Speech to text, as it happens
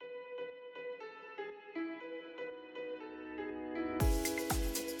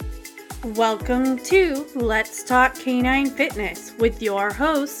Welcome to Let's Talk Canine Fitness with your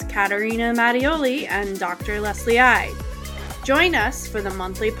hosts, Katerina Mattioli and Dr. Leslie I. Join us for the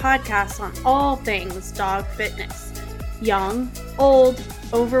monthly podcast on all things dog fitness. Young, old,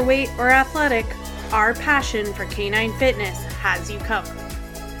 overweight, or athletic, our passion for canine fitness has you covered.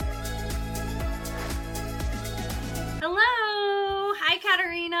 Hello! Hi,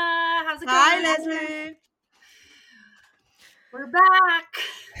 Katerina! How's it going? Hi, Leslie. We're back!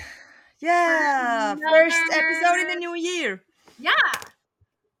 Yeah, first episode in the new year. Yeah!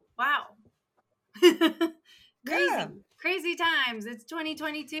 Wow. Crazy times. It's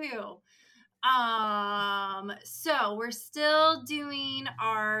 2022. So we're still doing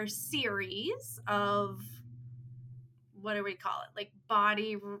our series of, what do we call it? Like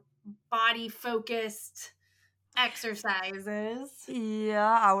body focused exercises.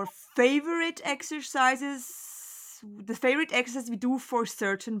 Yeah, our favorite exercises, the favorite exercise we do for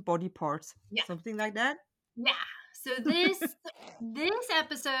certain body parts. Yeah. Something like that. Yeah. So this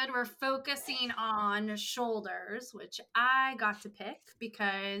episode we're focusing on shoulders, which I got to pick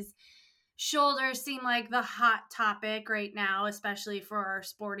because shoulders seem like the hot topic right now, especially for our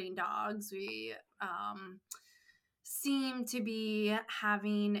sporting dogs. We seem to be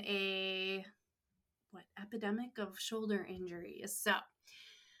having a epidemic of shoulder injuries. So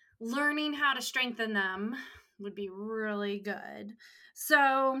learning how to strengthen them would be really good.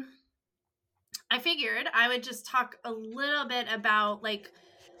 So I figured I would just talk a little bit about like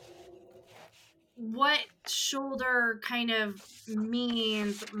what shoulder kind of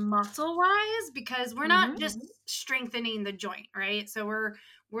means muscle wise, because we're not just strengthening the joint, right? So we're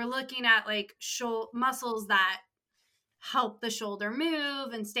looking at like muscles that help the shoulder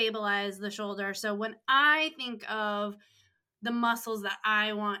move and stabilize the shoulder. So when I think of the muscles that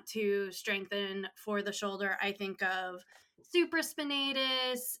I want to strengthen for the shoulder, I think of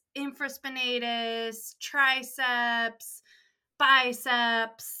supraspinatus, infraspinatus, triceps,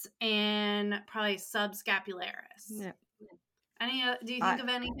 biceps, and probably subscapularis. Yeah. Do you think of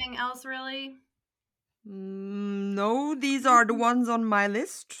anything else really? No, these are the ones on my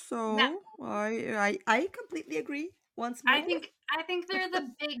list. So No. I completely agree. Once more. I think they're the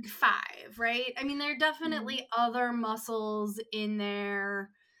big five, right? I mean, there are definitely other muscles in there,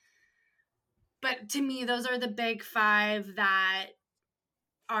 but to me, those are the big five that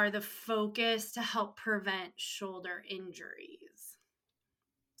are the focus to help prevent shoulder injuries.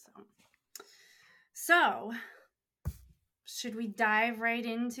 So should we dive right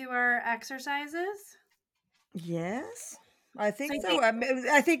into our exercises? Yes, I think so.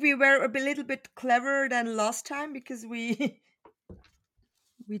 I think we were a little bit cleverer than last time because we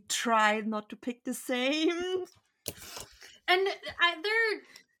tried not to pick the same. And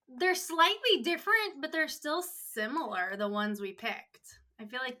they're slightly different, but they're still similar, the ones we picked. I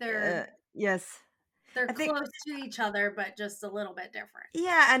feel like Yes. they're close to each other, but just a little bit different.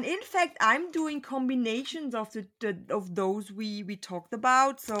 Yeah, and in fact, I'm doing combinations of of those we talked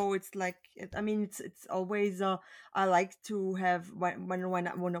about. So it's like, I mean, it's always I like to have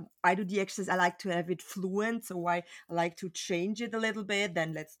when I do the exercise, I like to have it fluent. So I like to change it a little bit.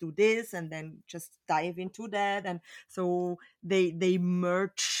 Then let's do this, and then just dive into that. And so they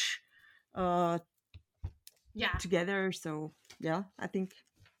merge together. So yeah, I think.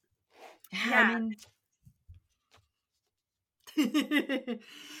 Yeah. I mean.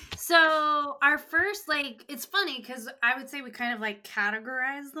 So our first, like, it's funny because I would say we kind of like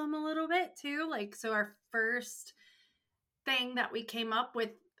categorize them a little bit too. Like, so our first thing that we came up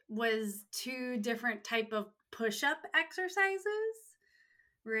with was two different type of push-up exercises,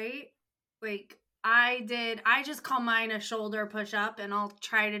 right? Like I just call mine a shoulder push-up and I'll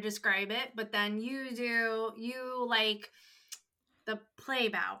try to describe it, but then you like the play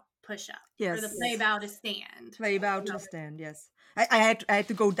bow push-up. Yes. Or the play bow to stand. Play bow to the stand, yes. I had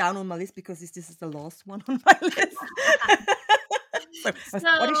to go down on my list because this is the last one on my list. So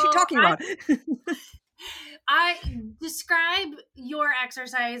what is she talking about? I describe your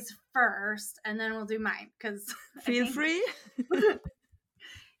exercise first, and then we'll do mine because feel free.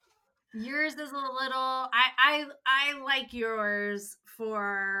 Yours is a little. I like yours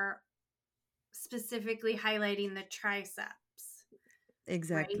for specifically highlighting the triceps.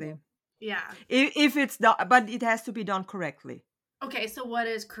 Exactly. Right? Yeah. If it's done, but it has to be done correctly. Okay, so what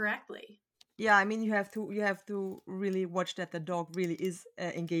is correctly? Yeah, I mean you have to really watch that the dog really is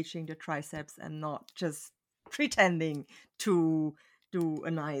engaging the triceps and not just pretending to do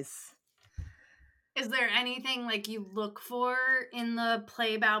a nice. Is there anything like you look for in the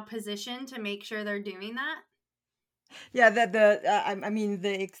play bow position to make sure they're doing that? Yeah, that I mean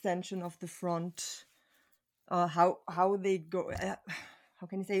the extension of the front, how they go. how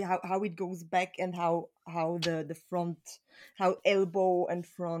can you say, how it goes back, and how the front, how elbow and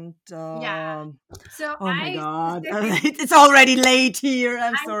front, Yeah. So oh my god. It's already late here,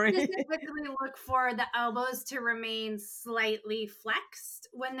 I'm I sorry. specifically look for the elbows to remain slightly flexed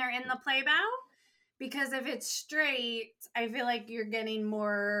when they're in the play bow, because if it's straight, I feel like you're getting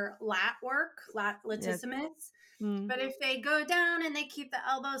more lat work, Yeah. latissimus. Mm. But if they go down and they keep the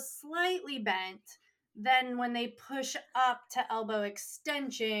elbows slightly bent, then when they push up to elbow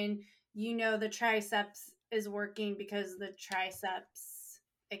extension, you know the triceps is working because the triceps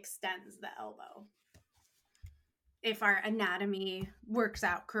extends the elbow. If our anatomy works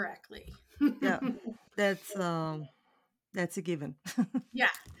out correctly. Yeah, that's a given. Yeah.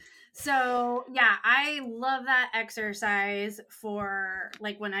 So, yeah, I love that exercise for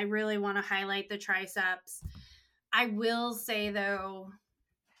like when I really want to highlight the triceps. I will say though,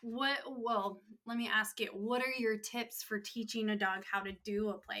 let me ask you, what are your tips for teaching a dog how to do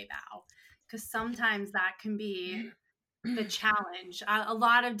a play bow? Because sometimes that can be the challenge. A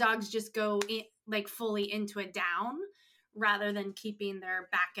lot of dogs just go in, like fully into a down rather than keeping their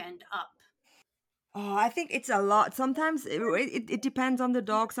back end up. Oh, I think it's a lot. Sometimes it depends on the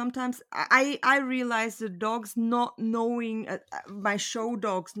dog. Sometimes I realize the dogs not knowing, my show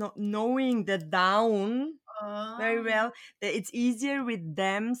dogs not knowing the down very Oh, well, that it's easier with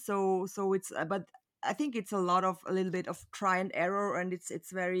them. So it's, but I think it's a little bit of try and error, and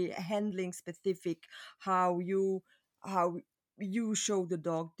it's very handling specific, how you show the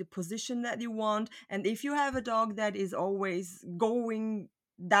dog the position that you want. And if you have a dog that is always going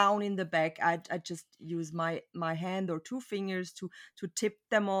down in the back, I just use my hand or two fingers to tip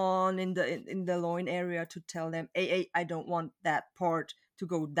them on in the loin area, to tell them, hey, I don't want that part to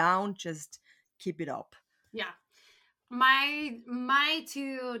go down, just keep it up. yeah. My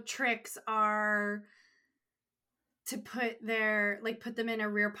two tricks are to put them in a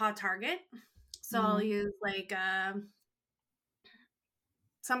rear paw target. So I'll Mm-hmm. use like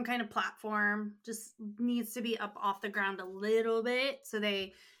some kind of platform, just needs to be up off the ground a little bit so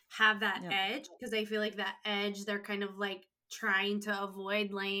they have that Yeah. edge, because I feel like that edge they're kind of like trying to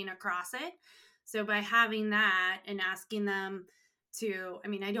avoid laying across it. So by having that and asking them to, I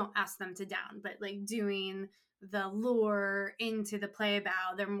mean, I don't ask them to down, but like doing the lure into the play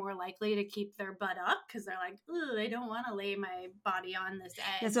bow, they're more likely to keep their butt up because they're like, ooh, I don't want to lay my body on this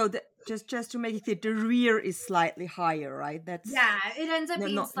Yeah. edge. So just to make it clear, the rear is slightly higher, right? Yeah, it ends up No,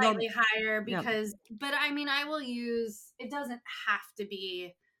 being not slightly higher yeah. because, but I mean, I will use, it doesn't have to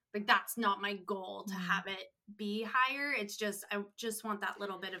be like, that's not my goal to Mm. have it be higher. It's just, I just want that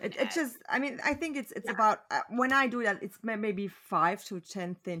little bit of an It edge. just, I mean, I think it's Yeah. about, when I do that, it's maybe 5 to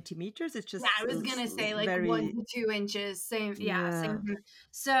 10 centimeters. It's Yeah, just I was gonna say like very, 1 to 2 inches. Same, yeah, same yeah. thing.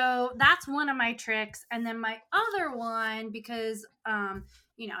 So that's one of my tricks, and then my other one, because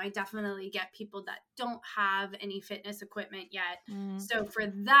I definitely get people that don't have any fitness equipment yet. Mm. So for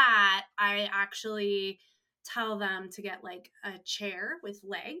that, I actually tell them to get like a chair with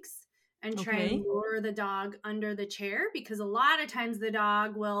legs and try and Okay. lure the dog under the chair, because a lot of times the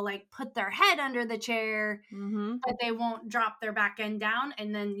dog will like put their head under the chair Mm-hmm. but they won't drop their back end down,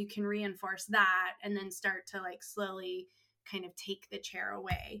 and then you can reinforce that and then start to like slowly kind of take the chair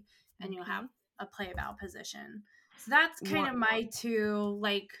away, and you'll have Okay. a play bow position. So that's kind What? of my two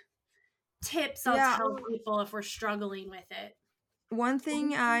like tips I'll Yeah. tell people if we're struggling with it. One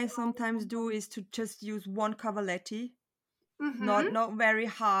thing I sometimes do is to just use one cavaletti, Mm-hmm. not very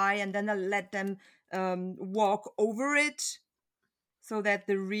high, and then I let them walk over it, so that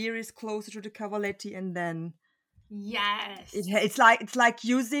the rear is closer to the cavaletti, and then Yes. it's like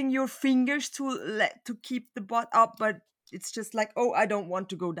using your fingers to keep the butt up, but it's just like, oh, I don't want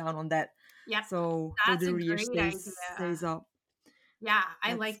to go down on that, Yep. so That's the a rear great idea. stays up. Yeah, I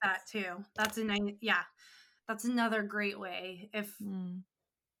That's like that too. That's a nice, yeah, that's another great way if mm,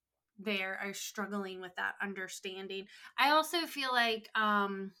 they are struggling with that understanding. I also feel like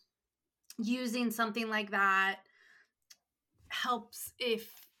using something like that helps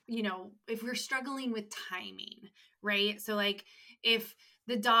if we're struggling with timing, right? So like if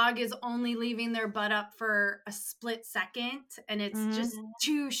the dog is only leaving their butt up for a split second and it's mhm. just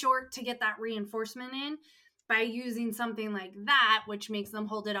too short to get that reinforcement in, by using something like that, which makes them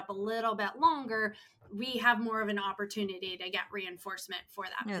hold it up a little bit longer, we have more of an opportunity to get reinforcement for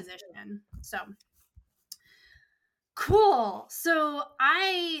that Yes. position. So cool. So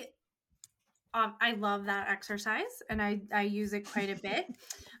I love that exercise and I use it quite a bit.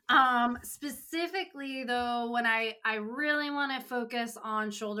 Specifically though, when I really want to focus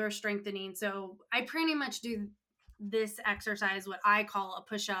on shoulder strengthening, so I pretty much do this exercise, what I call a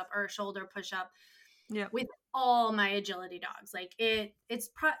push up or a shoulder push up, Yeah. with all my agility dogs. Like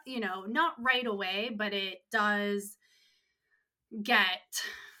not right away, but it does get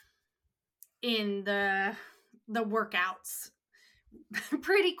in the workouts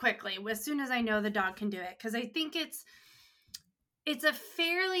pretty quickly as soon as I know the dog can do it, because I think it's a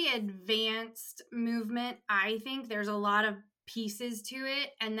fairly advanced movement. I think there's a lot of pieces to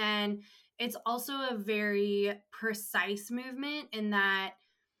it, and then it's also a very precise movement in that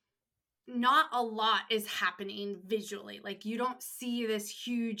not a lot is happening visually. Like you don't see this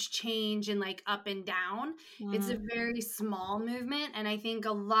huge change in like up and down. It's a very small movement, and I think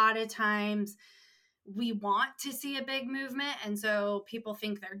a lot of times we want to see a big movement, and so people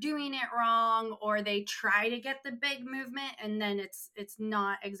think they're doing it wrong, or they try to get the big movement and then it's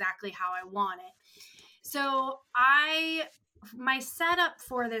not exactly how I want it. So my setup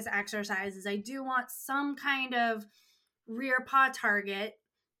for this exercise is I do want some kind of rear paw target.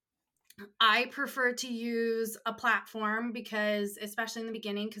 I prefer to use a platform because, especially in the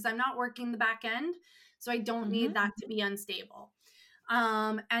beginning, because I'm not working the back end, so I don't need that to be unstable.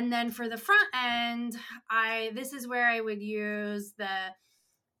 And then for the front end, this is where I would use the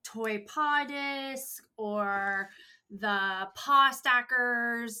toy paw disc or the paw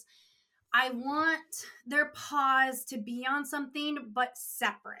stackers. I want their paws to be on something but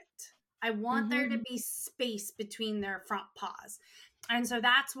separate. I want there to be space between their front paws. And so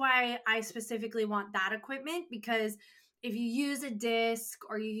that's why I specifically want that equipment, because if you use a disc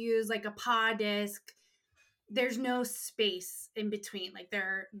or you use like a paw disc, there's no space in between. Like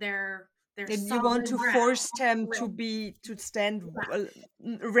they're you want to force them to stand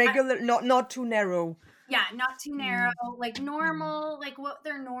regular, not too narrow. Yeah, not too narrow, like normal, like what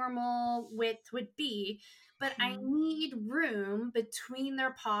their normal width would be. But I need room between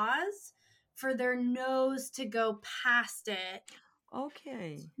their paws for their nose to go past it.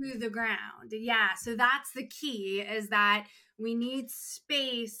 Okay. To the ground. Yeah. So that's the key, is that we need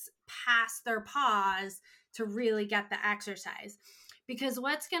space past their paws to really get the exercise. Because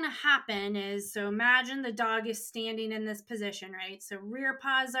what's going to happen is, so imagine the dog is standing in this position, right? So rear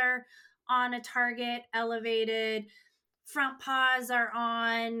paws are on a target, elevated. Front paws are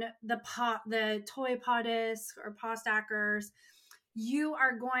on the toy paw disc or paw stackers.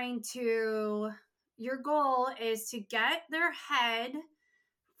 Your goal is to get their head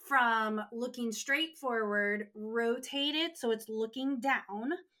from looking straight forward, rotated so it's looking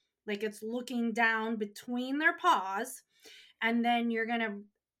down, like it's looking down between their paws. And then you're going to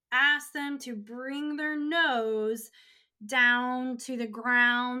ask them to bring their nose down to the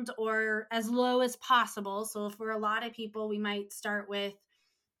ground or as low as possible. So for a lot of people, we might start with,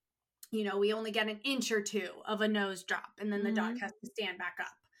 we only get an inch or two of a nose drop, and then the dog has to stand back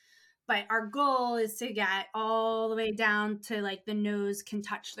up. But our goal is to get all the way down to like the nose can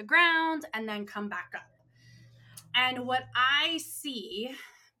touch the ground and then come back up. And what I see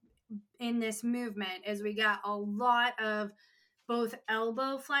in this movement is we got a lot of both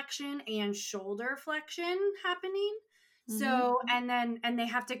elbow flexion and shoulder flexion happening. So, and they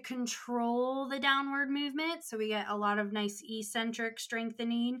have to control the downward movement. So we get a lot of nice eccentric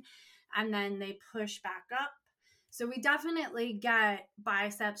strengthening, and then they push back up. So we definitely get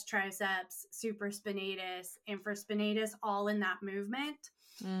biceps, triceps, supraspinatus, infraspinatus all in that movement.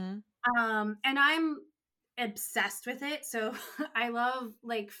 And I'm obsessed with it. So I love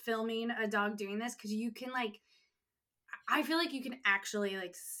like filming a dog doing this, because you can I feel like you can actually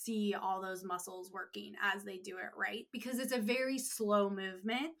like see all those muscles working as they do it right, because it's a very slow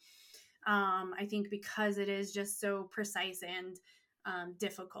movement. I think because it is just so precise and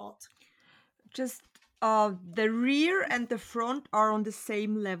difficult. Just the rear and the front are on the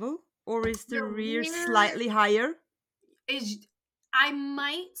same level, or is the rear slightly higher? I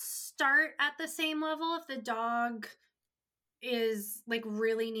might start at the same level if the dog is like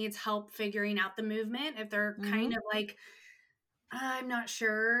really needs help figuring out the movement. If they're kind of like, I'm not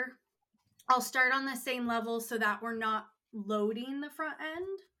sure, I'll start on the same level so that we're not loading the front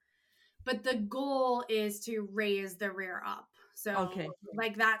end. But the goal is to raise the rear up. So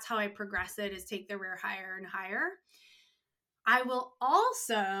like that's how I progress it, is take the rear higher and higher. I will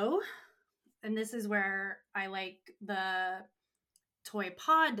also, and this is where I like the toy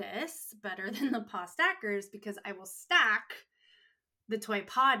paw discs better than the paw stackers, because I will stack the toy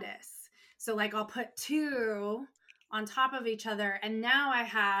paw discs. So like I'll put two on top of each other, and now I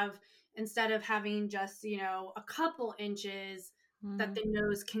have, instead of having just, a couple inches that the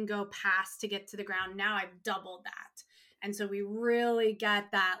nose can go past to get to the ground, now I've doubled that. And so we really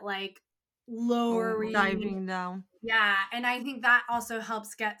get that like lowering, diving down. Yeah. And I think that also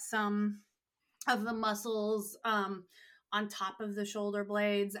helps get some of the muscles on top of the shoulder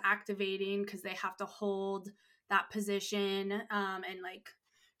blades activating because they have to hold that position and like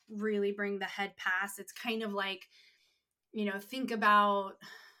really bring the head past. It's kind of like, think about,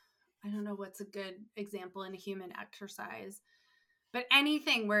 I don't know what's a good example in a human exercise, but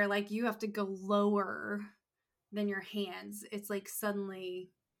anything where like you have to go lower than your hands, it's like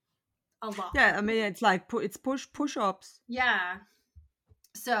suddenly a lot Yeah, harder. I mean, it's like it's push-ups. Yeah.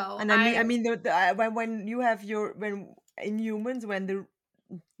 So And I mean, when you have when in humans, when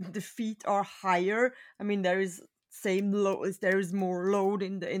the feet are higher, I mean, there is there is more load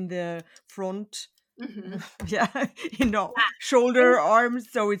in the front, mhm. yeah, Yeah. shoulder,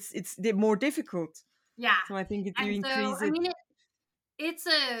 arms, so it's more difficult. Yeah. So I think you And so, increase I it. mean, it's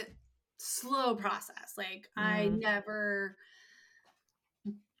a slow process. Like, I Mm. never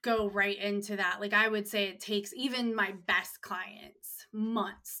go right into that. Like, I would say it takes even my best clients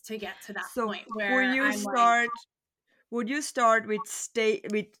months to get to that So point for where you I'm like, start, would you start with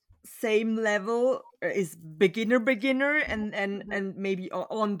same level, is beginner, mhm, and maybe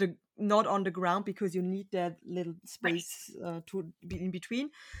on the not on the ground because you need that little right. space to be in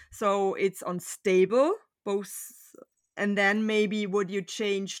between, so it's on stable both, and then maybe would you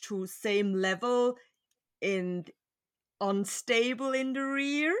change to same level and unstable in the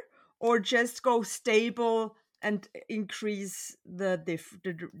rear, or just go stable and increase the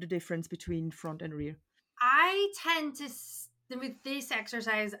difference between front and rear? I tend to, with this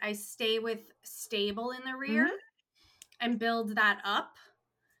exercise, I stay with stable in the rear Mm-hmm. and build that up.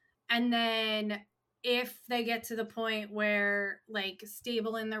 And then if they get to the point where like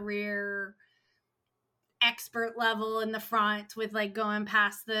stable in the rear, expert level in the front with like going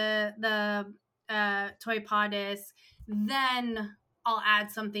past the toy podis, then I'll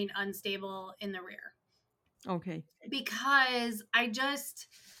add something unstable in the rear Okay. because I just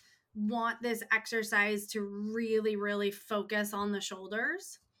want this exercise to really, really focus on the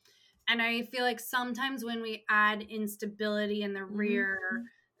shoulders. And I feel like sometimes when we add instability in the Mm-hmm. rear,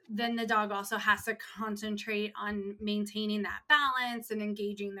 then the dog also has to concentrate on maintaining that balance and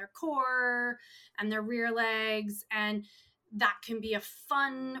engaging their core and their rear legs. And that can be a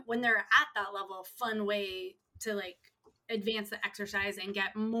fun, when they're at that level, fun way to like advance the exercise and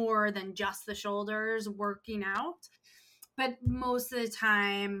get more than just the shoulders working out. But most of the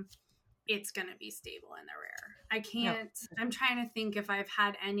time, it's going to be stable in the rear. I Yeah. can't, I'm trying to think if I've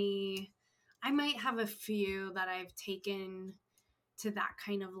had any, I might have a few that I've taken to that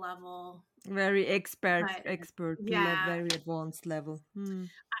kind of level. Very But yeah, very advanced level. Hmm.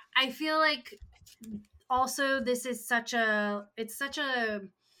 I feel like also this is it's such a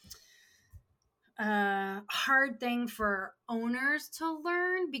hard thing for owners to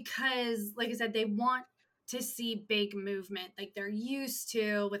learn because, like I said, they want to see big movement. Like they're used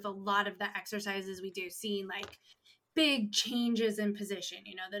to, with a lot of the exercises we do, seeing like big changes in position.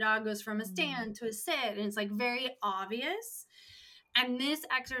 The dog goes from a Mm. stand to a sit, and it's like very obvious. And this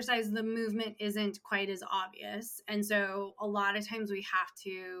exercise, the movement isn't quite as obvious. And so a lot of times we have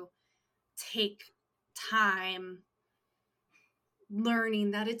to take time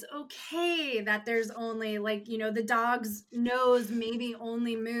learning that it's okay that there's only like, the dog's nose maybe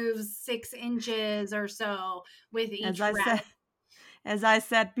only moves 6 inches or so with As each I rep. said, as I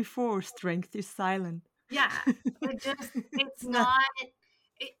said before, strength is silent. Yeah. It's not.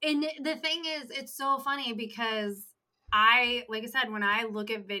 And the thing is, it's so funny because like I said, when I look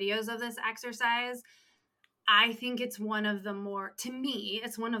at videos of this exercise, I think it's one of the more, to me,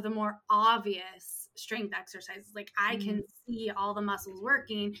 it's one of the more obvious strength exercises. Like I can Mm. see all the muscles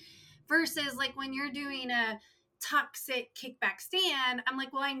working versus like when you're doing a tuck, sit, kick back, stand. I'm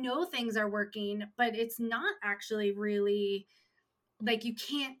like, well, I know things are working, but it's not actually really like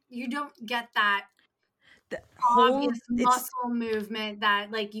you don't get that The obvious whole it's muscle movement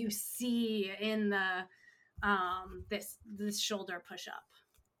that like you see in the this shoulder push up.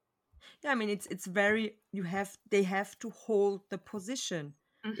 Yeah, I mean, it's very, they have to hold the position.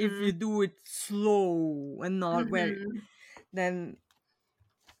 If Mm-hmm. you do it slow and not very, Mm-hmm. then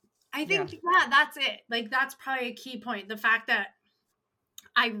I yeah. think, yeah, that's it. Like that's probably a key point. The fact that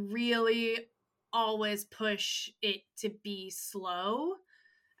I really always push it to be slow.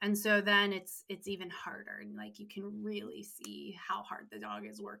 And so then it's even harder. Like you can really see how hard the dog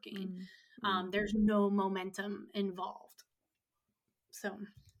is working. Mm. Mm. There's no momentum involved. So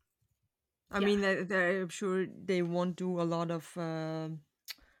I yeah. mean, I'm sure they won't do a lot of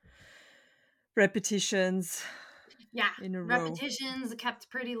repetitions Yeah, in a row. repetitions kept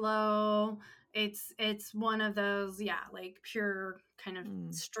pretty low. It's one of those, yeah, like pure kind of Mm.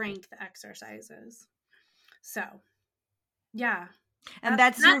 strength exercises. So yeah, And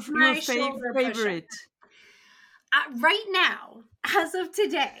that's that's that's your my shoulder push up. favorite. Right now, as of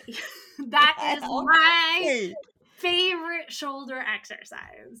today, that is my Okay. favorite shoulder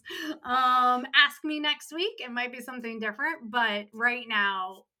exercise. Ask me next week, it might be something different, but right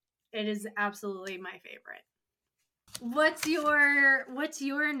now it is absolutely my favorite. What's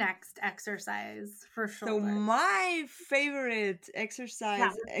your next exercise for So shoulder? my favorite Yeah,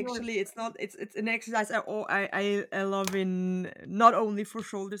 exercise, what's yours? actually, it's an exercise I love in not only for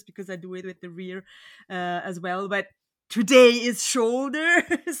shoulders because I do it with the rear as well, but today is shoulder.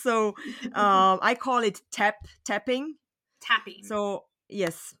 So I call it tapping. Tapping. So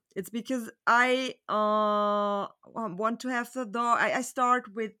yes, it's because I want to have the dog. I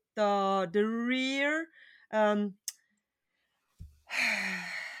start with the rear. Um,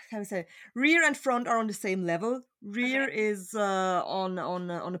 how to say, rear and front are on the same level. Okay. Rear is on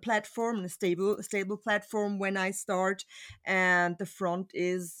a platform, on a stable platform when I start, and the front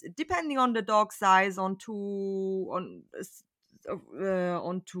is, depending on the dog size, onto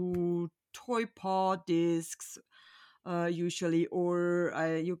toy paw discs, usually, or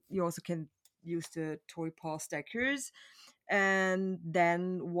you also can use the toy paw stackers. And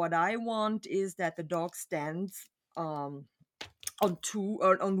then what I want is that the dog stands on two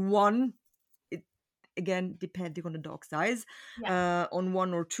or on one, it, again depending on the dog size, Yeah. on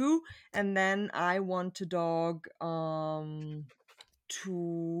one or two. And then I want the dog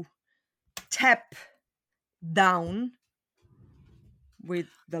to tap down with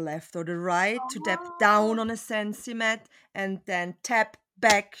the left or the right, to tap Oh, down on a sensi mat, and then tap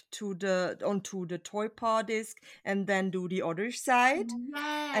back to the onto the toy paw disc, and then do the other side.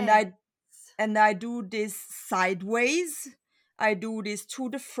 and yes. i and I do this sideways. I do this to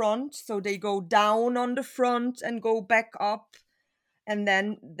the front, so they go down on the front and go back up, and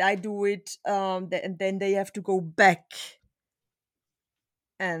then I do it, and then they have to go back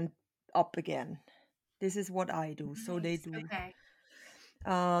and up again. This is what I do. So they Nice. do. Okay.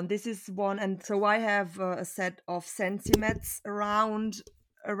 This is one, and so I have a set of sensimats around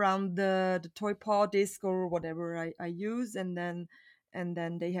the toy paw disc or whatever I use, and then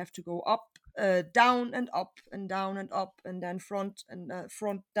they have to go up, down and up and down and up, and then front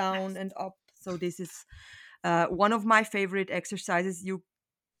down Nice. and up. So this is one of my favorite exercises.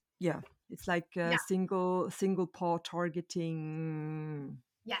 Yeah, it's like Yeah. single paw targeting.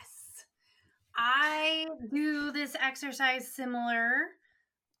 Yes. I do this exercise similar.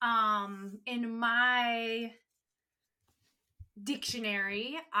 In my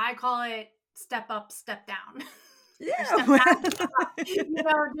dictionary, I call it step up, step down. Or Yeah, step down, step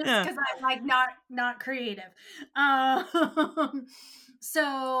well, up. Just yeah. because I'm like not creative. Um,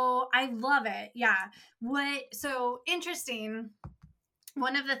 so I love it. Yeah. So interesting.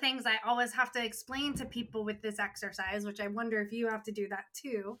 One of the things I always have to explain to people with this exercise, which I wonder if you have to do that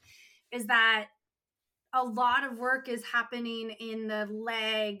too, is that a lot of work is happening in the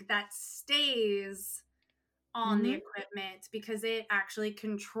leg that stays on the Hmm. equipment because it actually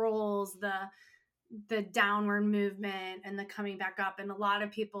controls the downward movement and the coming back up. And a lot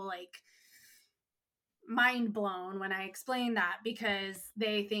of people like mind blown when I explain that because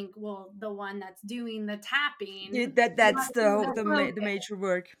they think, well, the one that's doing the tapping That's must be the the focus. major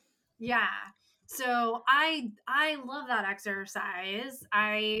work. Yeah. So I love that exercise.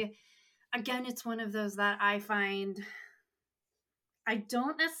 I Again, it's one of those that I find I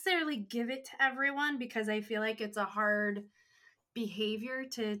don't necessarily give it to everyone because I feel like it's a hard behavior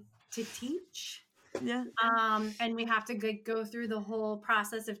to teach. Yeah. And we have to go through the whole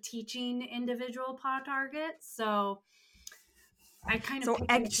process of teaching individual paw targets. So I kind of So pick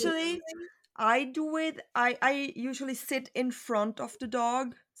and choose. actually, I do it. I usually sit in front of the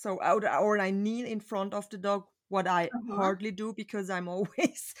dog. So or I kneel in front of the dog. What I Uh-huh. hardly do because I'm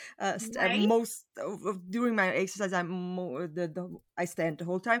always Right? most during my exercise I stand the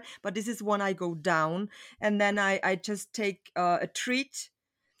whole time. But this is when I go down, and then I just take a treat,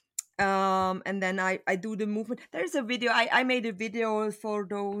 and then I do the movement. There's a video I made a video for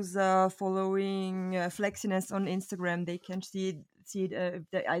those following Flexiness on Instagram. They can see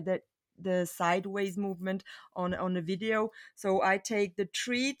it, the sideways movement on a video. So I take the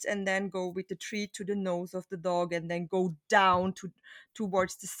treat and then go with the treat to the nose of the dog, and then go down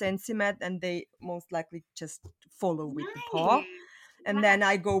towards the sensimat, and they most likely just follow with the paw, Nice. and Yeah. then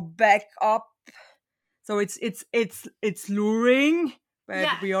I go back up. So it's luring, but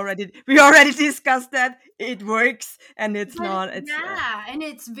Yeah. we already discussed that it works, and it's But not. It's yeah, and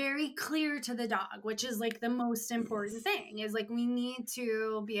it's very clear to the dog, which is like the most important yes, thing is like we need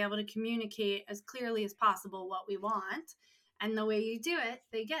to be able to communicate as clearly as possible what we want. And the way you do it,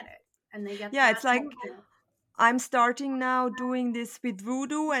 they get it. And they get yeah. that It's like movement. I'm starting now doing this with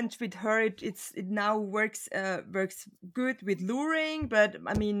Voodoo, and with her it now works good with luring. But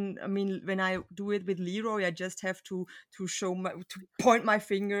I mean when I do it with Leroy, I just have to point my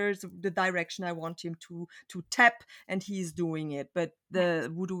fingers the direction I want him to tap, and he's doing it. But Nice. the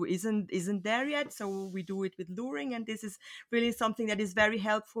Voodoo isn't there yet, so we do it with luring, and this is really something that is very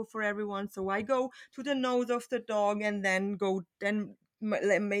helpful for everyone. So I go to the nose of the dog, and then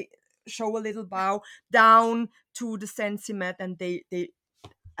let me show a little bow down to the sensimet, and they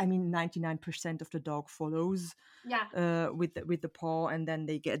I mean 99% of the dog follows Yeah. with the paw, and then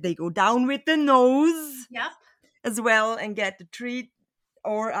they go down with the nose Yep. as well and get the treat,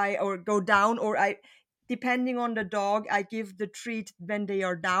 or go down, or I, depending on the dog, I give the treat when they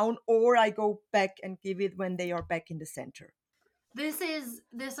are down, or I go back and give it when they are back in the center. This is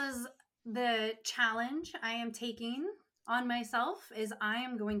the challenge I am taking on myself is I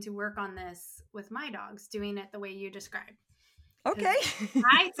am going to work on this with my dogs, doing it the way you described. Okay.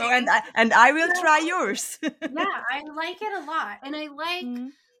 I So think and I will try yours. yeah, I like it a lot. And I like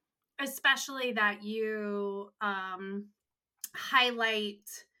Mm, especially that you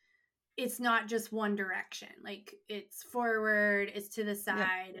highlight it's not just one direction. Like it's forward, it's to the yeah,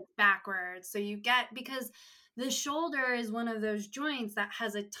 side, it's backwards. So you get because the shoulder is one of those joints that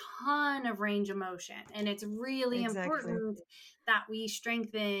has a ton of range of motion, and it's really exactly. important that we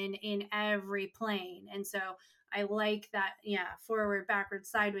strengthen in every plane. And so I like that, yeah, forward, backwards,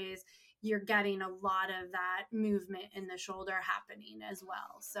 sideways, you're getting a lot of that movement in the shoulder happening as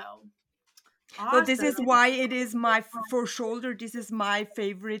well. So So this awesome. is why it is my for shoulder. This is my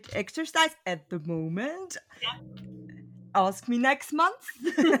favorite exercise at the moment. Ask me next month,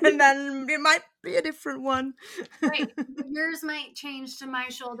 and then it might be a different one. Right. Yours might change to my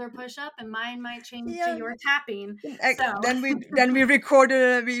shoulder push up and mine might change to Yeah. your tapping. Eh, So, then we record.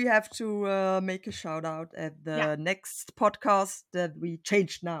 We have to make a shout out at yeah. the next podcast that we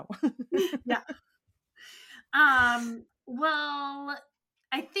changed now. Yeah. Well,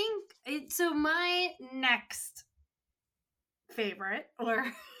 I think so my next favorite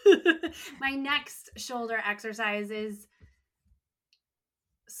or my next shoulder exercise is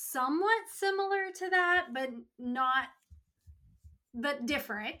somewhat similar to that but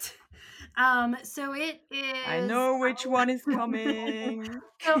different. So it I is know which one is coming.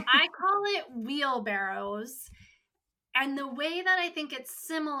 so I call it wheelbarrows. And the way that I think it's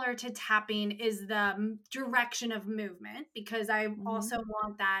similar to tapping is the direction of movement, because I Mhm. also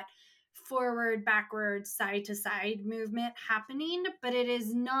want that forward, backward, side to side movement happening, but it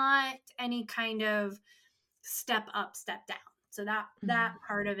is not any kind of step up, step down. So that Mhm.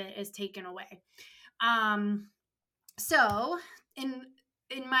 part of it is taken away. Um, so in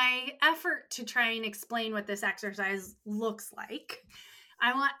my effort to try and explain what this exercise looks like,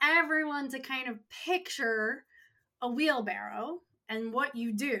 I want everyone to kind of picture a wheelbarrow, and what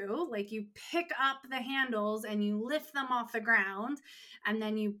you do, like you pick up the handles and you lift them off the ground and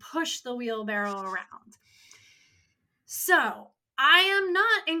then you push the wheelbarrow around. So I am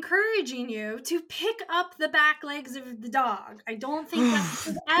not encouraging you to pick up the back legs of the dog. I don't think that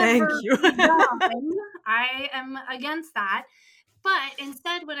should Thank ever you. be done. I am against that. But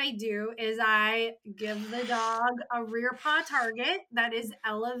instead, what I do is I give the dog a rear paw target that is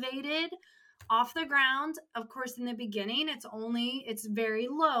elevated off the ground. Of course, in the beginning, it's very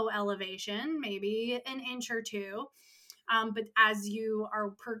low elevation, maybe an inch or two. But as you are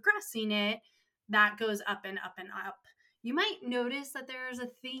progressing it, that goes up and up and up. You might notice that there's a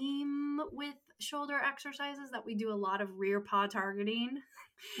theme with shoulder exercises that we do a lot of rear paw targeting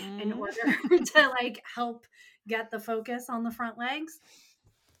in Mhm. order to like help get the focus on the front legs.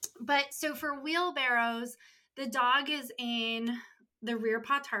 But so for wheelbarrows, the dog is in the rear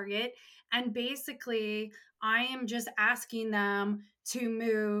paw target, and basically I am just asking them to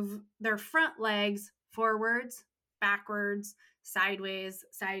move their front legs forwards, backwards, sideways,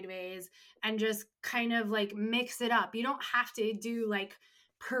 and just kind of like mix it up. You don't have to do like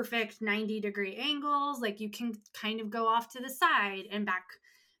perfect 90-degree angles. Like you can kind of go off to the side and back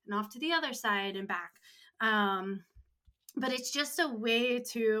and off to the other side and back. But it's just a way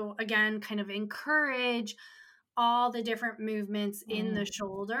to, again, kind of encourage all the different movements in the Mm.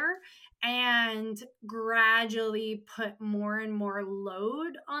 shoulder and gradually put more and more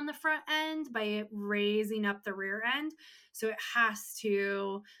load on the front end by raising up the rear end. So it has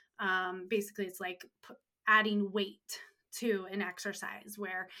to basically, it's like adding weight to an exercise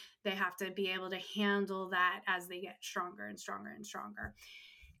where they have to be able to handle that as they get stronger and stronger and stronger.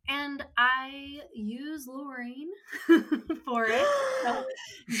 And I use luring for it. So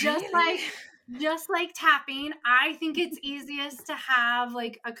just Really? like just like tapping, I think it's easiest to have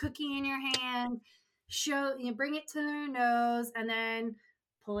like a cookie in your hand, bring it to their nose, and then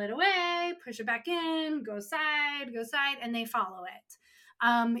pull it away, push it back in, go side, and they follow it.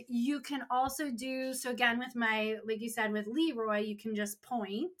 You can also do so again with my, like you said, with Leroy, you can just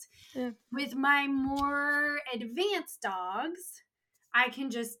point. Yeah. With my more advanced dogs, I can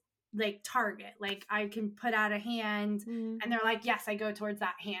just like target. Like I can put out a hand and they're like, yes, I go towards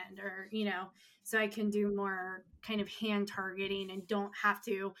that hand, or, so I can do more kind of hand targeting and don't have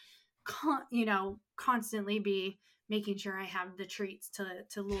to, constantly be making sure I have the treats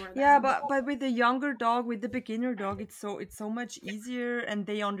to lure them. Yeah, but with the younger dog, with the beginner dog, it's so much easier, and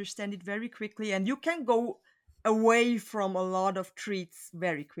they understand it very quickly, and you can go away from a lot of treats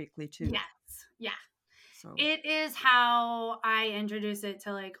very quickly too. Yes. Yeah. So it is how I introduce it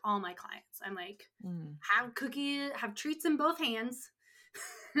to like all my clients. I'm like, have treats in both hands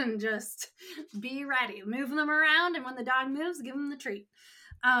and just be ready. Move them around, and when the dog moves, give them the treat.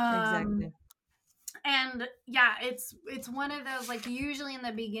 exactly. And yeah, it's one of those, like, usually in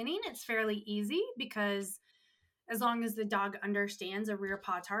the beginning it's fairly easy because as long as the dog understands a rear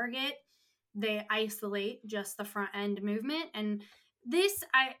paw target, they isolate just the front end movement. And this,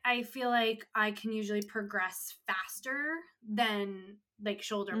 I feel like I can usually progress faster than like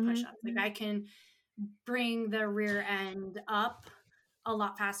shoulder push-ups. Like I can bring the rear end up a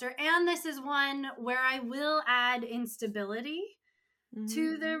lot faster. And this is one where I will add instability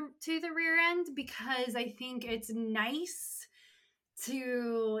to the rear end, because I think it's nice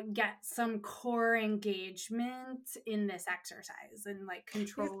to get some core engagement in this exercise and like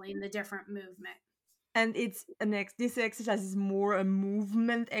controlling the different movement. And it's this exercise is more a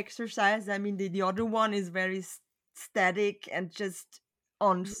movement exercise. I mean, the other one is very static and just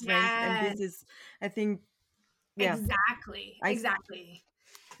on strength, and this is, I think, yeah, Exactly.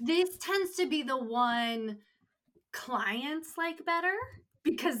 This tends to be the one clients like better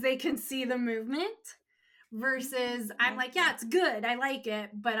because they can see the movement, versus I'm like, yeah, it's good, I like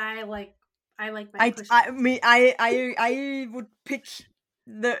it, but I like my push. I mean, I would pick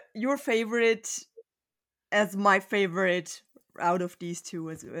your favorite as my favorite out of these two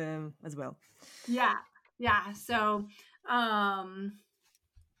as well. Yeah. So,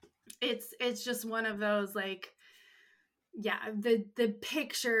 it's just one of those, like, yeah, the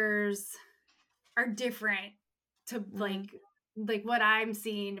pictures are different to like what I'm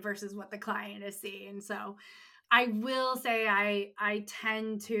seeing versus what the client is seeing. So I will say I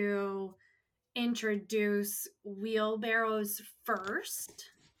tend to introduce wheelbarrows first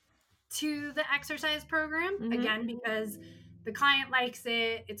to the exercise program, again, because the client likes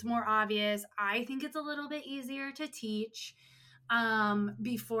it, it's more obvious. I think it's a little bit easier to teach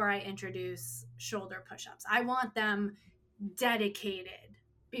before I introduce shoulder push-ups. I want them dedicated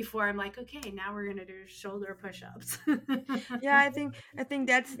before I'm like, okay, now we're gonna do shoulder push-ups. Yeah, I think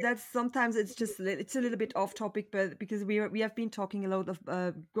that's sometimes it's a little bit off topic, but because we have been talking a lot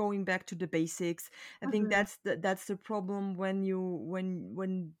of going back to the basics. I think that's the problem when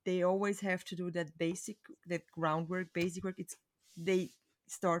when they always have to do that groundwork, basic work. They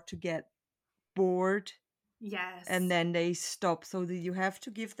start to get bored. Yes. And then they stop, so that you have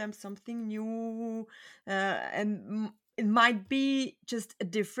to give them something new, and it might be just a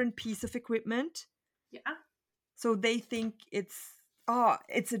different piece of equipment. Yeah. So they think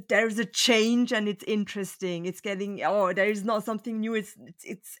there's a change and it's interesting. It's getting there is not something new. It's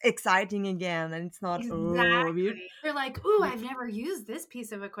exciting again, and it's not weird. They're like, ooh, I've never used this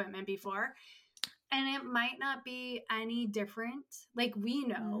piece of equipment before. And it might not be any different. Like, we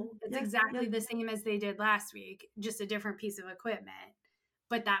know it's exactly the same as they did last week, just a different piece of equipment.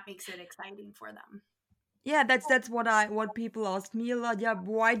 But that makes it exciting for them. Yeah, that's what people ask me a lot. Yeah,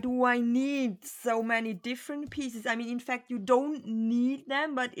 why do I need so many different pieces? I mean, in fact, you don't need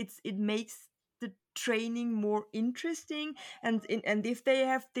them, but it makes the training more interesting. And if they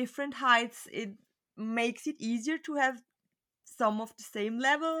have different heights, it makes it easier to have some of the same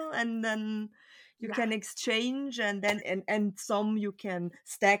level, and then you can exchange, and then and some you can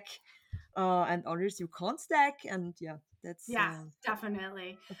stack, and others you can't stack, and that's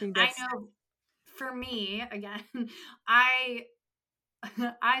definitely. I think that's, I know for me, again, I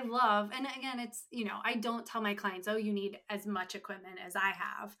love, and again, it's, I don't tell my clients, oh, you need as much equipment as I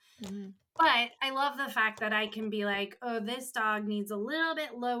have. But I love the fact that I can be like, oh, this dog needs a little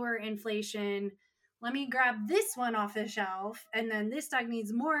bit lower inflation. Let me grab this one off the shelf. And then this dog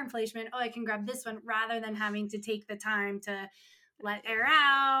needs more inflation. Oh, I can grab this one, rather than having to take the time to let air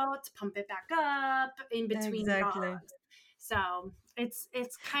out, pump it back up in between dogs. So it's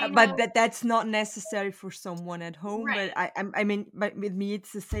kind of, but that's not necessary for someone at home. Right. But I mean, but with me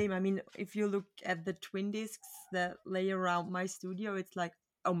it's the same. I mean, if you look at the twin discs that lay around my studio, it's like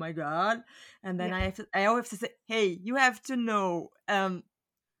oh my God. And then Yeah. I always have to say, hey, you have to know,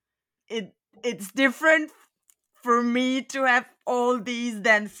 it's different for me to have all these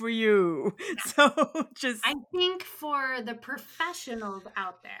than for you. So just I think for the professionals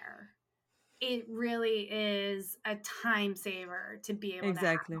out there, it really is a time saver to be able to have.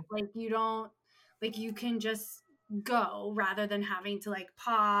 exactly. Like you don't like you can just go rather than having to like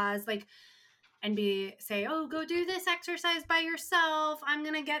pause like and say, "Oh, go do this exercise by yourself. I'm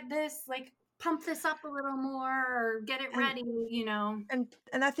going to get this like pump this up a little more or get it And ready, you know." and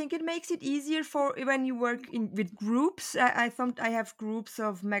I think it makes it easier for when you work with groups. I thought I have groups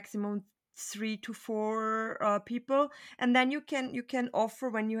of maximum 3 to 4 people, and then you can offer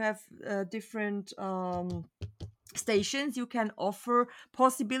when you have different stations, you can offer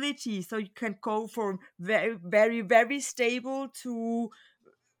possibilities, so you can go from very very very stable to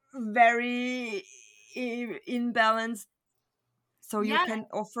very imbalanced, so you Yeah. can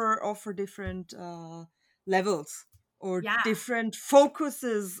offer different levels or Yeah. different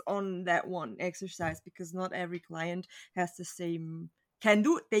focuses on that one exercise, because not every client has the same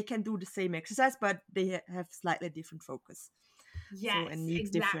they can do the same exercise, but they have slightly different focus, so and Yes, needs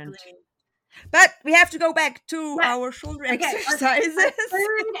exactly. different. But we have to go back to Yes. our shoulder Okay, exercises. our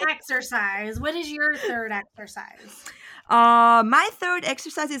third exercise. What is your third exercise? My third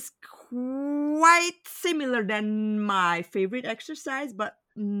exercise is quite similar than my favorite exercise, but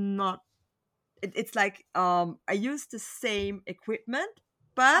not. It's like I use the same equipment,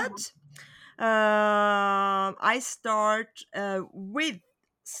 Uh-huh. but I start with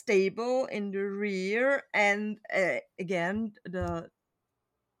stable in the rear, and again the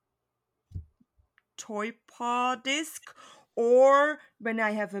toy paw disc, or when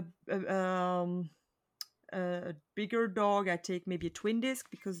I have a bigger dog, I take maybe a twin disc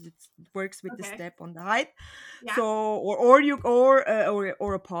because it works with the Okay. step on the height. Yeah. So or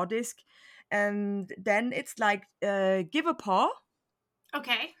a paw disc, and then it's like give a paw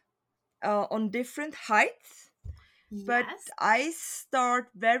Okay. on different heights. But Yes. I start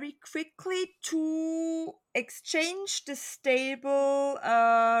very quickly to exchange the stable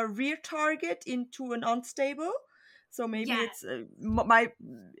rear target into an unstable. So maybe Yes. it's my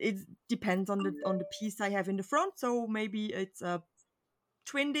it depends on the piece I have in the front. So maybe it's a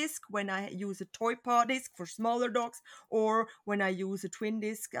twin disc when I use a toy paw disc for smaller dogs, or when I use a twin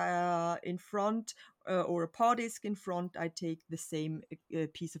disc in front, or a paw disc in front, I take the same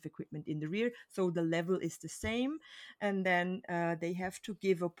piece of equipment in the rear. So the level is the same. And then they have to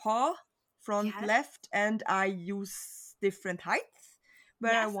give a paw, front, Yes. left, and I use different heights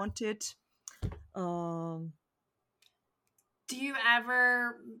where I Yes. want it. Um, Do you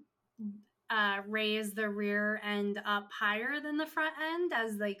ever raise the rear end up higher than the front end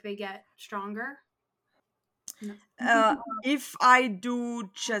as like they get stronger? No. if I do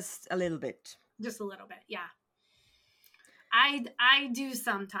just a little bit. Just a little bit. Yeah. I do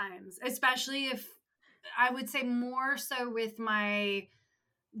sometimes, especially if I would say more so with my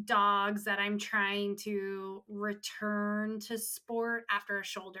dogs that I'm trying to return to sport after a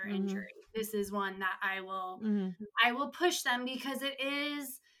shoulder Mm-hmm. injury. This is one that Mm-hmm. I will push them because it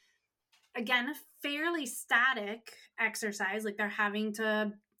is again a fairly static exercise. Like they're having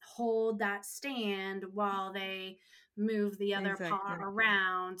to hold that stand while they move the other paw Exactly.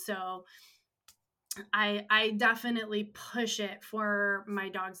 around. So I definitely push it for my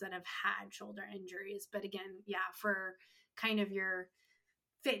dogs that have had shoulder injuries. But again, yeah, for kind of your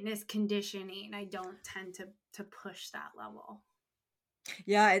fitness conditioning, I don't tend to push that level.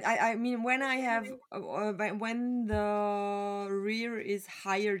 Yeah, I mean, when I have when the rear is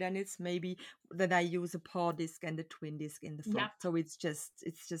higher, then it's maybe that I use a paw disc and a twin disc in the front. Yep. So it's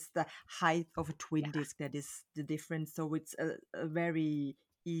just the height of a twin Yeah. disc that is the difference. So it's a very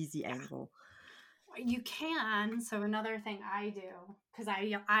easy Yeah. angle. You can. So another thing I do because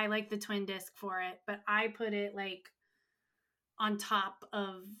I like the twin disc for it, but I put it like on top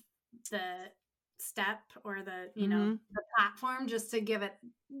of the step or Mm-hmm. the platform just to give it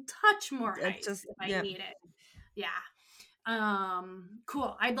touch more height Just if I yeah, need it. Yeah.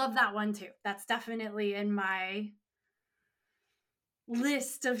 Cool. I love that one too. That's definitely in my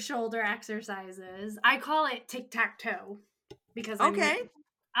list of shoulder exercises. I call it tic-tac-toe because I'm okay. new.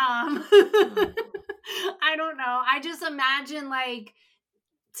 I don't know. I just imagine like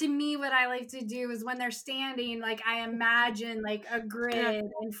to me what I like to do is when they're standing, like I imagine like a Yeah, grid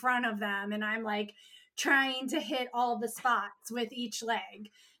in front of them and I'm like trying to hit all the spots with each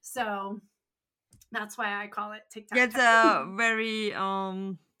leg. So that's why I call it it's tic-tac-toe. a very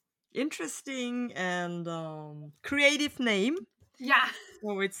interesting and creative name. Yeah.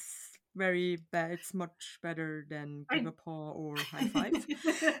 So it's very bad. It's much better than give a paw or high five.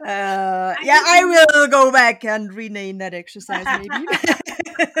 I Yeah, I will go back and rename that exercise maybe.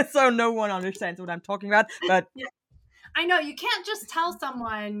 So no one understands what I'm talking about. But yeah, I know you can't just tell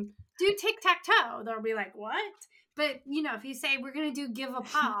someone do tic-tac-toe. They'll be like, what? But if you say we're gonna do give a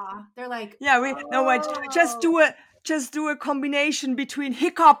paw, they're like, yeah, we no wait, just do a combination between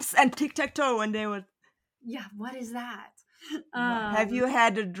hiccups and tic tac toe, and they would. yeah, what is that? Have you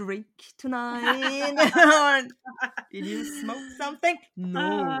had a drink tonight? Or did you smoke something?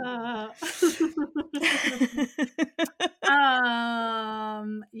 No.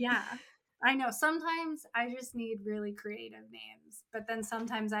 Yeah. I know. Sometimes I just need really creative names, but then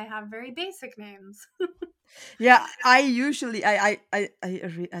sometimes I have very basic names. Yeah, I usually I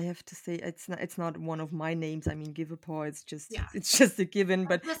have to say it's not one of my names. I mean, give a paw. Yeah. It's just a given.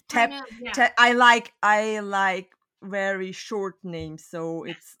 But Just tap, kind of, yeah. tap I like very short names. So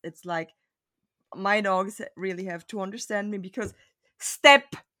it's like my dogs really have to understand me, because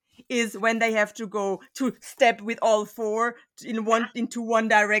step is when they have to go to step with all four into one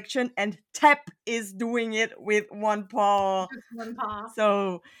direction, and tap is doing it with one paw. Just one paw.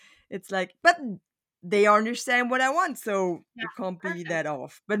 So it's like, but they understand what I want, so Yeah, it can't be perfect. that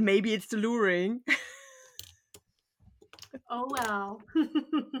off. But maybe it's the luring. Oh well.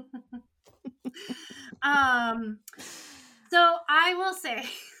 So I will say,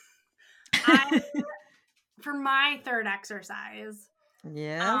 for my third exercise,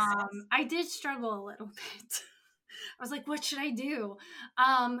 Yes. I did struggle a little bit. I was like, what should I do?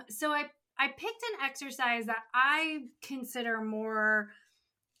 So I picked an exercise that I consider more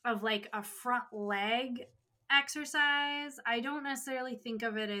of like a front leg exercise. I don't necessarily think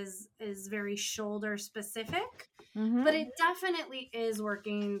of it as very shoulder specific, Mm-hmm. but it definitely is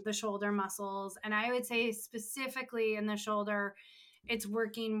working the shoulder muscles. And I would say specifically in the shoulder, it's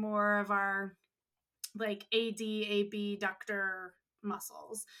working more of our like abductor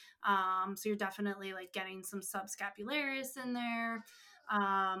muscles. So you're definitely like getting some subscapularis in there.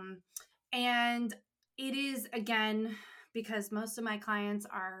 And it is, again, because most of my clients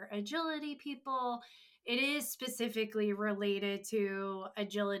are agility people, it is specifically related to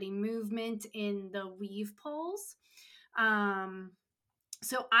agility movement in the weave poles.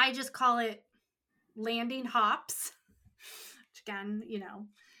 So I just call it landing hops, which again,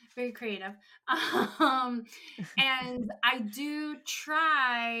 very creative. And I do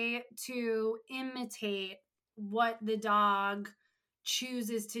try to imitate what the dog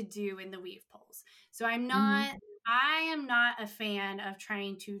chooses to do in the weave poles. So I am not a fan of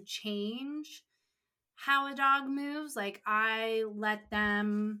trying to change how a dog moves. Like, I let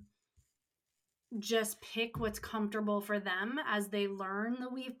them just pick what's comfortable for them as they learn the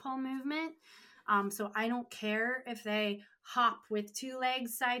weave pole movement. So I don't care if they hop with two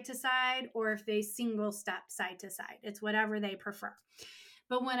legs side to side or if they single step side to side. It's whatever they prefer.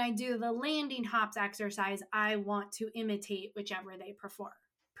 But when I do the landing hops exercise, I want to imitate whichever they prefer.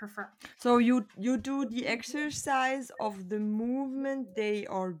 So you do the exercise of the movement they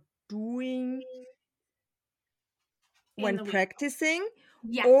are doing In when the weave. practicing,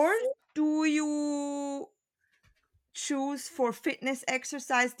 Yes. or do you choose for fitness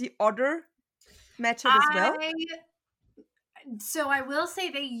exercise the other method as well? So I will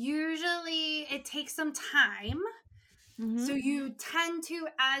say it takes some time. Mm-hmm. So you tend to,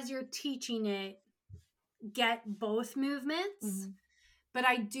 as you're teaching it, get both movements. Mm-hmm. But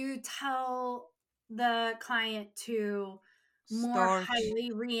I do tell the client to more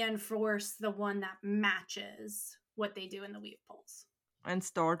highly reinforce the one that matches what they do in the weave poles. And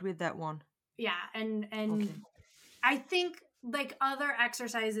start with that one. Yeah, and Okay. I think like other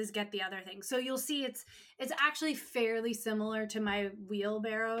exercises get the other thing. So you'll see it's actually fairly similar to my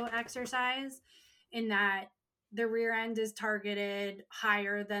wheelbarrow exercise in that the rear end is targeted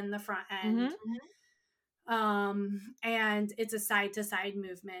higher than the front end. And it's a side to side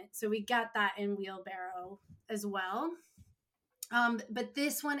movement. So we get that in wheelbarrow as well. But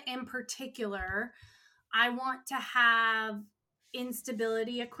this one in particular, I want to have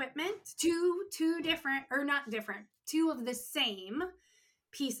instability equipment, two different, or not different, two of the same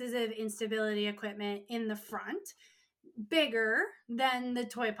pieces of instability equipment in the front, bigger than the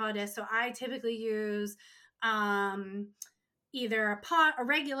toy paw disc. So I typically use either a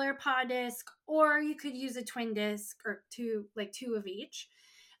regular paw disc, or you could use a twin disc, or two of each,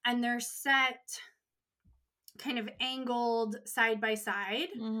 and they're set kind of angled side by side,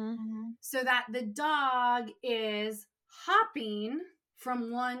 so that the dog is hopping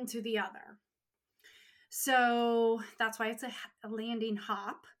from one to the other. So that's why it's a landing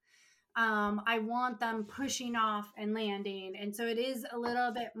hop. I want them pushing off and landing. And so it is a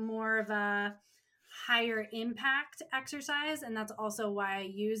little bit more of a higher impact exercise. And that's also why I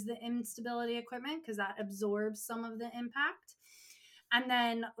use the instability equipment, because that absorbs some of the impact. And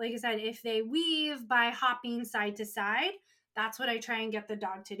then, like I said, if they weave by hopping side to side, that's what I try and get the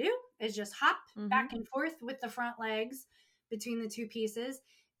dog to do, is just hop back and forth with the front legs between the two pieces.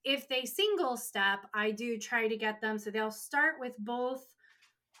 If they single step, I do try to get them so they'll start with both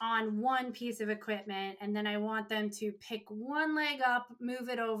on one piece of equipment, and then I want them to pick one leg up, move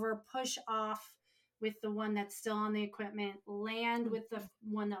it over, push off with the one that's still on the equipment, land with the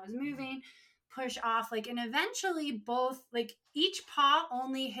one that was moving, push off, like, and eventually both, like, each paw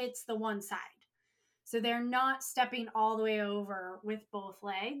only hits the one side. So they're not stepping all the way over with both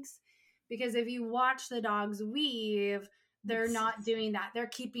legs, because if you watch the dogs weave, they're not doing that. They're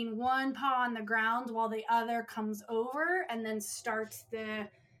keeping one paw on the ground while the other comes over and then starts the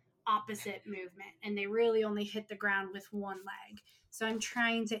opposite movement, and they really only hit the ground with one leg. So I'm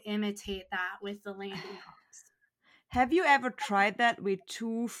trying to imitate that with the landing hops. Have you ever tried that with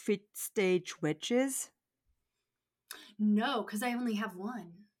 2 fit stage wedges? No, because I only have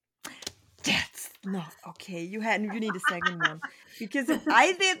one. That's not okay. You need a second one, because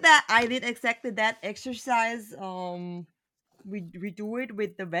I did that. I did exactly that exercise. We do it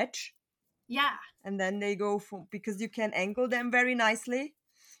with the wedge. Yeah. And then they go from, because you can angle them very nicely.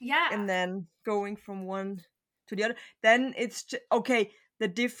 Yeah. And then going from one to the other. Then it's okay. The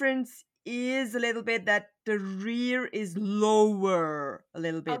difference is a little bit that the rear is lower a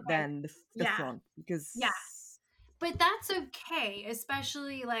little bit than the front, because but that's okay,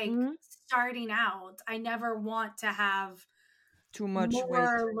 especially like starting out. I never want to have too much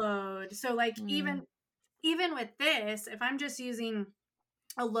more weight load. So like even with this, if I'm just using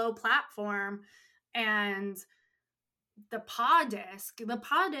a low platform and the paw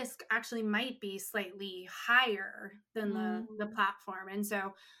disc actually might be slightly higher than the platform. And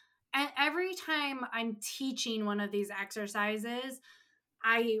so, and every time I'm teaching one of these exercises,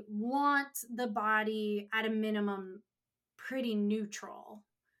 I want the body at a minimum pretty neutral.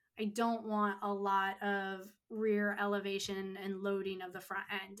 I don't want a lot of rear elevation and loading of the front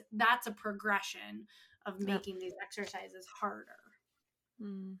end. That's a progression of making these exercises harder.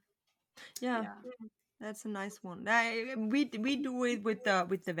 Yeah. That's a nice one. We do it with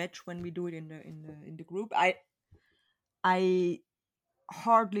the wedge when we do it in the group. I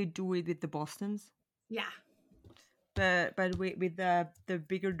hardly do it with the Bostons. Yeah. But with the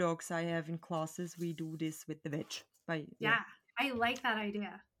bigger dogs I have in classes, we do this with the wedge. Yeah, I like that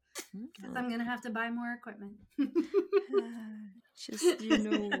idea. Because I'm gonna have to buy more equipment. Just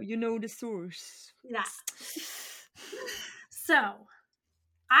you know the source. Yeah. So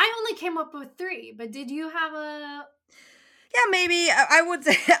I only came up with 3, but did you have a? Yeah, maybe I would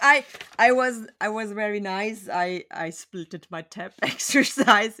say I was very nice. I splitted my tap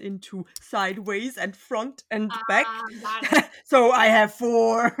exercise into sideways and front and back. So I have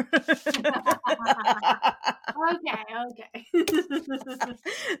 4. Okay.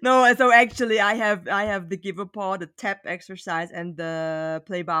 No, so actually I have the give a paw, the tap exercise, and the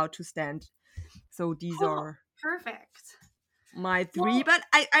play bow to stand. So these are perfect. My 3, but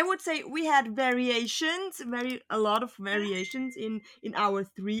I would say we had variations, a lot of variations in our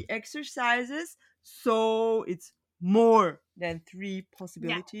 3 exercises. So it's more than 3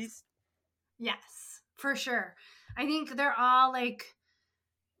 possibilities. Yes, for sure. I think they're all like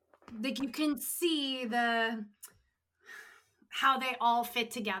you can see how they all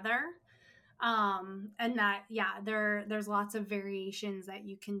fit together. And that, there's lots of variations that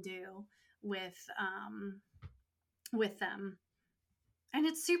you can do with them, and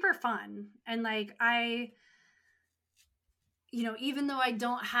it's super fun. And like even though I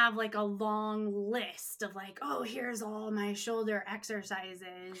don't have like a long list of like, oh, here's all my shoulder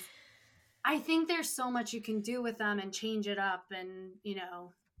exercises, I think there's so much you can do with them and change it up and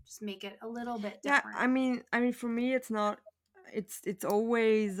just make it a little bit different. Yeah, I mean for me it's not, it's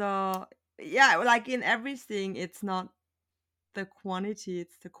always like in everything, it's not the quantity,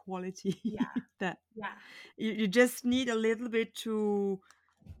 it's the quality. That you just need a little bit to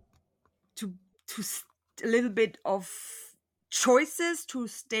a little bit of choices to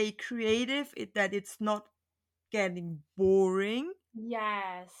stay creative, that it's not getting boring.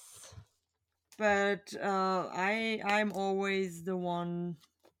 Yes. But I'm always the one,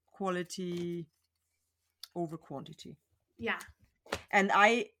 quality over quantity. Yeah. And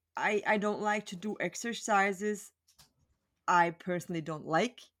I don't like to do exercises I personally don't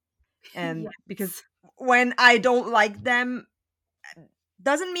like. And because when I don't like them,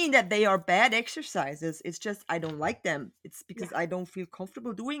 doesn't mean that they are bad exercises. It's just I don't like them. It's because Yeah. I don't feel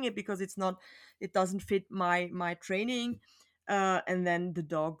comfortable doing it, because it doesn't fit my training. And then the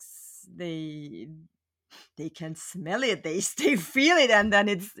dogs, they can smell it, they feel it, and then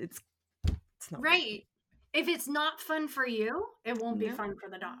it's not Right. working. If it's not fun for you, it won't be No, fun for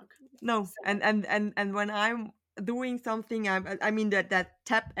the dog. no. So, And when I'm doing something, I mean that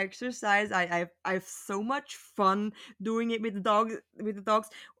tap exercise, I've so much fun doing it with the dogs.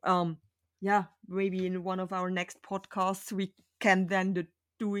 Yeah, maybe in one of our next podcasts we can then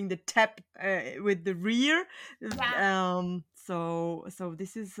doing the tap with the rear. yeah. So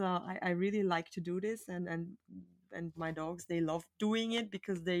this is I really like to do this, and my dogs, they love doing it,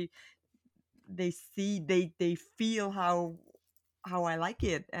 because they see, they feel how I like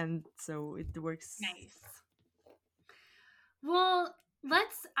it, and so it works. Nice. Well,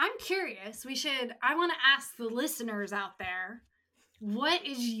 I'm curious. I want to ask the listeners out there, what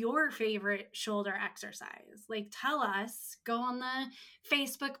is your favorite shoulder exercise? Like, tell us, go on the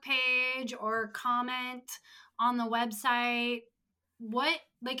Facebook page or comment on the website.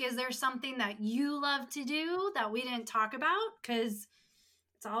 Is there something that you love to do that we didn't talk about? Because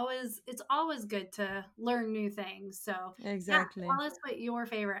it's always good to learn new things. So yeah, Exactly. tell us what your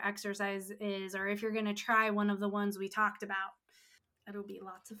favorite exercise is, or if you're going to try one of the ones we talked about. It'll be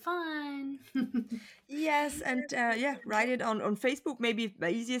lots of fun. Yes, and yeah, write it on Facebook. Maybe the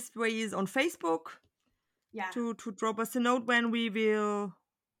easiest way is on Facebook Yeah. to drop us a note when we will.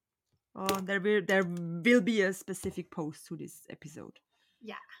 There will be a specific post to this episode.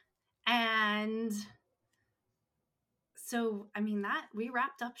 Yeah. And so, I mean, that we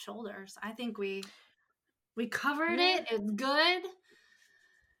wrapped up shoulders. I think we covered Yeah. it. It's good.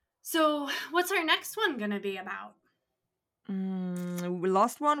 So, what's our next one going to be about?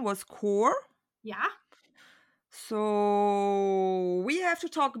 Last one was core. Yeah. So we have to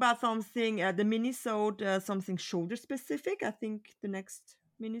talk about something, the minisode, something shoulder specific. I think the next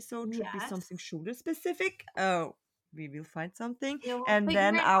minisode should be Yes. something shoulder specific. Oh, we will find something. We'll And figure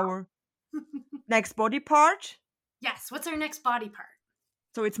then it our next body part. Yes. What's our next body part?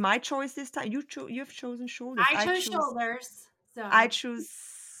 So it's my choice this time. You've chosen shoulders. I chose shoulders. So I choose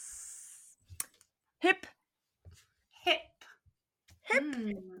hip. hip. Hip.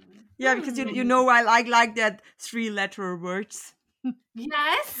 Hmm. Yeah, because you know I like that 3-letter words.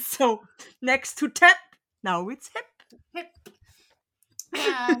 Yes. So next to tap, now it's hip. Hip.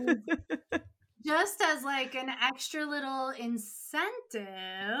 And just as like an extra little incentive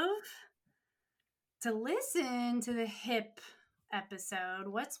to listen to the hip episode,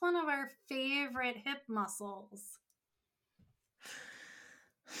 what's one of our favorite hip muscles?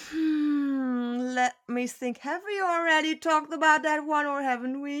 Let me think. Have we already talked about that one, or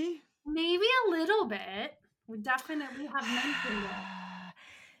haven't we? Maybe a little bit. We definitely have mentioned it.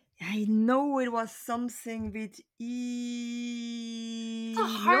 I know it was something with E. It's a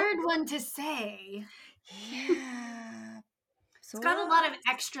hard one to say. Yeah. It's got a lot of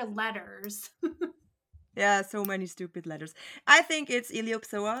extra letters. Yeah, so many stupid letters. I think it's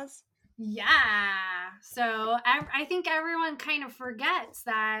iliopsoas. Yeah. So I think everyone kind of forgets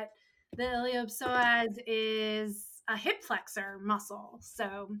that the iliopsoas is a hip flexor muscle.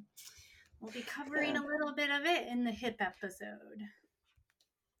 So we'll be covering a little bit of it in the hip episode.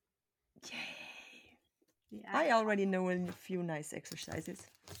 Yay. Yeah. I already know a few nice exercises.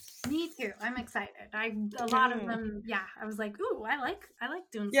 Me too. I'm excited. A lot of them, yeah. I was like, ooh, I like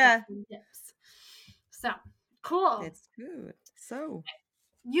doing Yeah. stuff in hips. So cool. That's good. So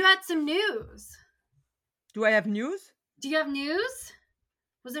you had some news. Do I have news? Do you have news?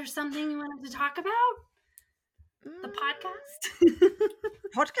 Was there something you wanted to talk about? The podcast?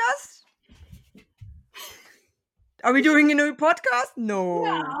 Podcast? Are we doing a new podcast? No.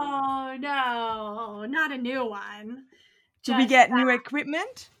 No, not a new one. Do we get new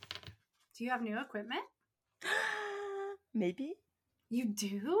equipment? Do you have new equipment? Maybe. You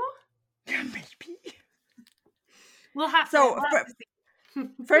do? Maybe. We'll have to see.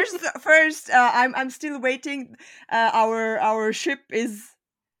 First, I'm still waiting. Our ship is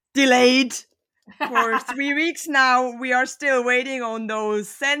delayed for 3 weeks now. We are still waiting on those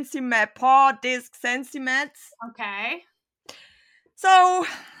Sensimat pod disc Sensimats. Okay. So,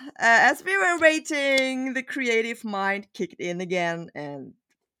 as we were waiting, the creative mind kicked in again, and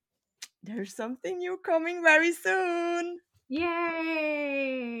there's something new coming very soon.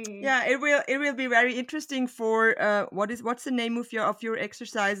 Yay! Yeah, it will be very interesting for what's the name of your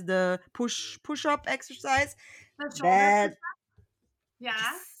exercise? The push up exercise. The shoulder push-up? Yeah.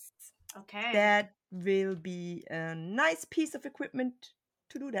 Yes, okay. That will be a nice piece of equipment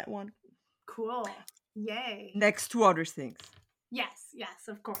to do that one. Cool. Yay. Next to other things. Yes,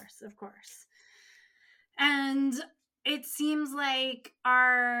 of course, And it seems like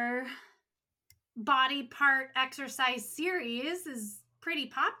our body part exercise series is pretty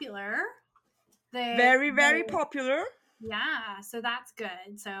popular. Very popular. Yeah, so that's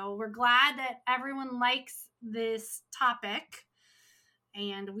good. So we're glad that everyone likes this topic,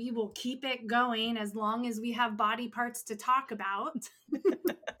 and we will keep it going as long as we have body parts to talk about.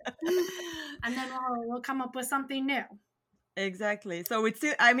 And then we'll come up with something new. Exactly. So it's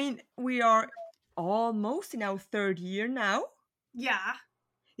still, I mean, we are almost in our third year now. Yeah.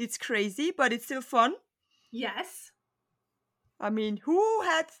 It's crazy, but it's still fun. Yes. I mean, who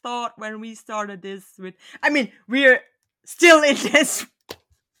had thought when we started this with, I mean, we're still in this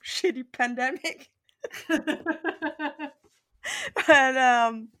shitty pandemic. But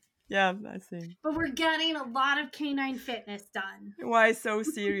yeah, I think. But we're getting a lot of canine fitness done. Why so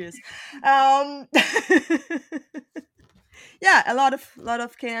serious? Yeah, a lot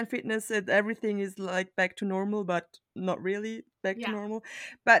of canine fitness and everything is like back to normal, but not really back to normal.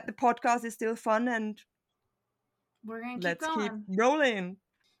 But the podcast is still fun, and we're gonna let's keep keep going. rolling.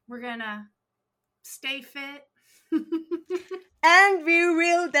 We're gonna stay fit. And we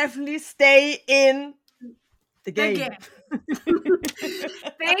will definitely stay in the game.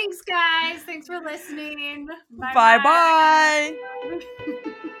 Thanks, guys. Thanks for listening. Bye-bye.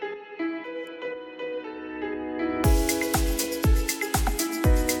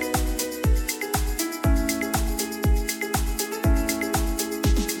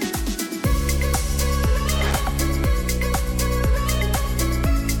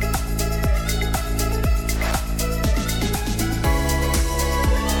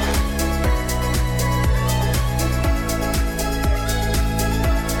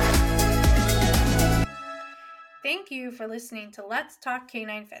 Thank you for listening to Let's Talk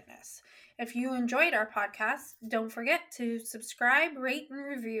Canine Fitness. If you enjoyed our podcast, don't forget to subscribe, rate, and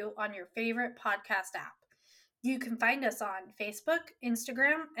review on your favorite podcast app. You can find us on Facebook,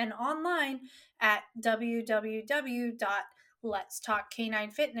 Instagram, and online at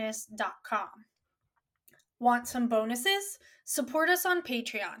www.letstalkcaninefitness.com. Want some bonuses? Support us on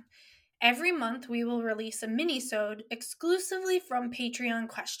Patreon. Every month we will release a mini-sode exclusively from Patreon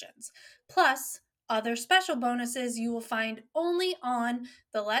questions, plus other special bonuses you will find only on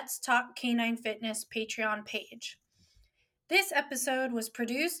the Let's Talk Canine Fitness Patreon page. This episode was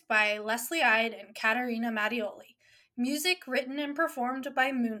produced by Leslie Ide and Katarina Mattioli. Music written and performed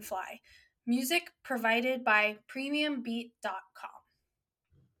by Moonfly. Music provided by premiumbeat.com.